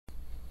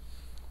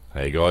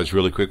Hey guys,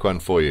 really quick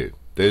one for you.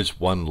 There's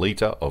 1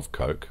 litre of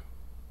Coke.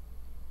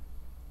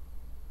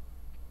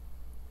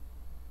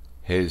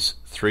 Has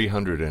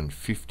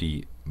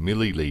 350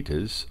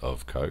 millilitres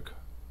of Coke.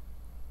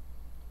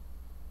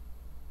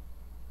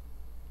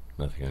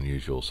 Nothing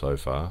unusual so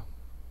far,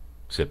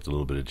 except a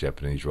little bit of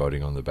Japanese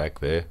writing on the back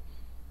there.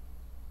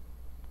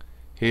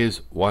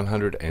 Here's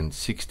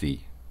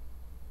 160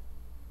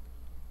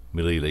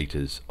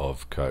 millilitres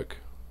of Coke.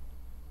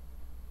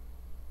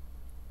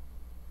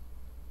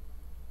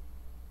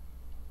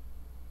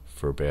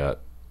 For about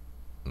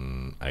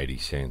 80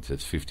 cents.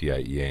 It's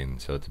 58 yen,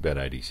 so it's about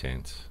 80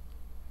 cents.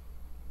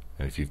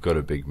 And if you've got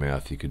a big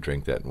mouth, you could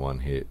drink that in one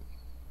hit.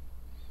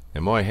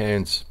 And my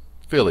hand's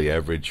fairly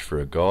average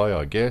for a guy,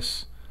 I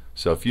guess.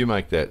 So if you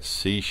make that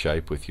C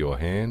shape with your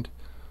hand,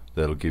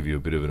 that'll give you a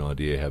bit of an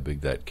idea how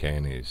big that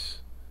can is.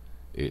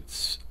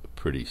 It's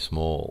pretty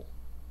small.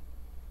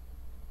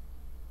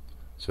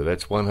 So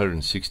that's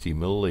 160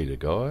 milliliter,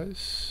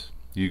 guys.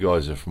 You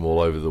guys are from all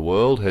over the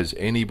world. Has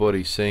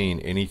anybody seen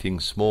anything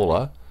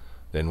smaller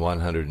than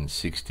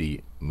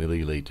 160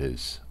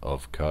 milliliters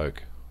of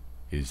Coke?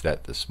 Is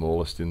that the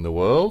smallest in the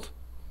world?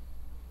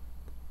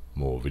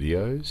 More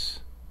videos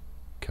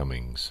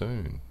coming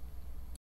soon.